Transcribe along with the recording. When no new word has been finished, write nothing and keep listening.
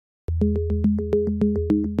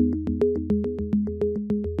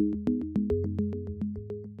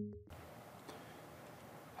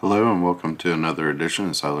and welcome to another edition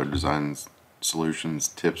of Siler Design Solutions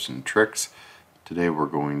Tips and Tricks. Today we're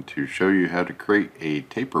going to show you how to create a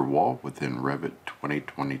taper wall within Revit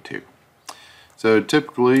 2022. So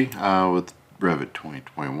typically with Revit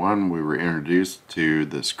 2021 we were introduced to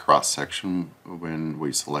this cross section when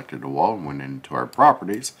we selected a wall and went into our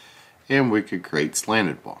properties, and we could create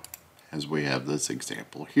slanted wall as we have this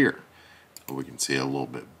example here. So we can see a little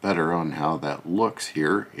bit better on how that looks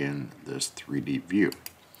here in this 3D view.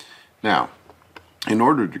 Now, in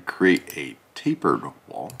order to create a tapered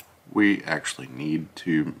wall, we actually need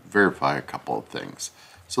to verify a couple of things.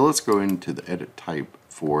 So let's go into the edit type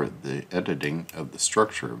for the editing of the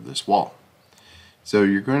structure of this wall. So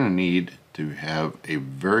you're going to need to have a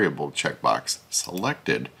variable checkbox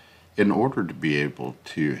selected in order to be able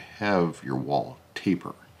to have your wall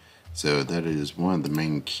taper. So that is one of the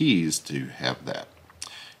main keys to have that.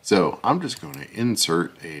 So I'm just going to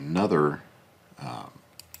insert another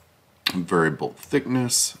variable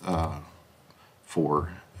thickness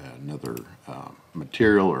for another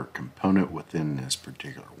material or component within this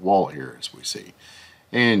particular wall here, as we see.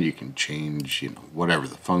 And you can change, whatever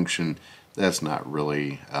the function. That's not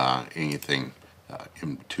really anything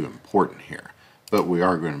too important here. But we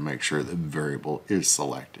are going to make sure the variable is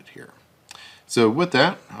selected here. So with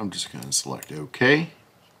that, I'm just going to select OK.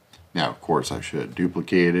 Now, of course, I should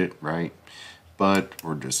duplicate it, right? But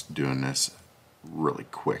we're just doing this really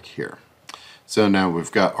quick here. So now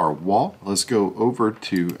we've got our wall. Let's go over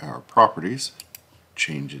to our properties,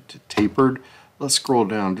 change it to tapered. Let's scroll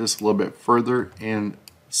down just a little bit further and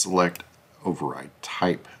select override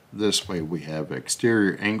type. This way we have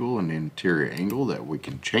exterior angle and interior angle that we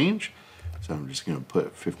can change. So I'm just going to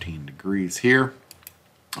put 15 degrees here.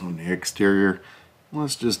 On the exterior,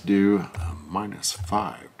 let's just do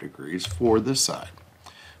 -5 degrees for this side.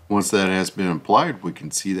 Once that has been applied, we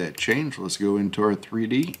can see that change. Let's go into our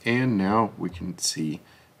 3D, and now we can see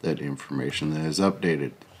that information that is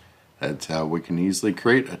updated. That's how we can easily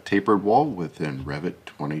create a tapered wall within Revit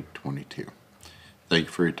 2022. Thank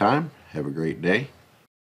you for your time. Have a great day.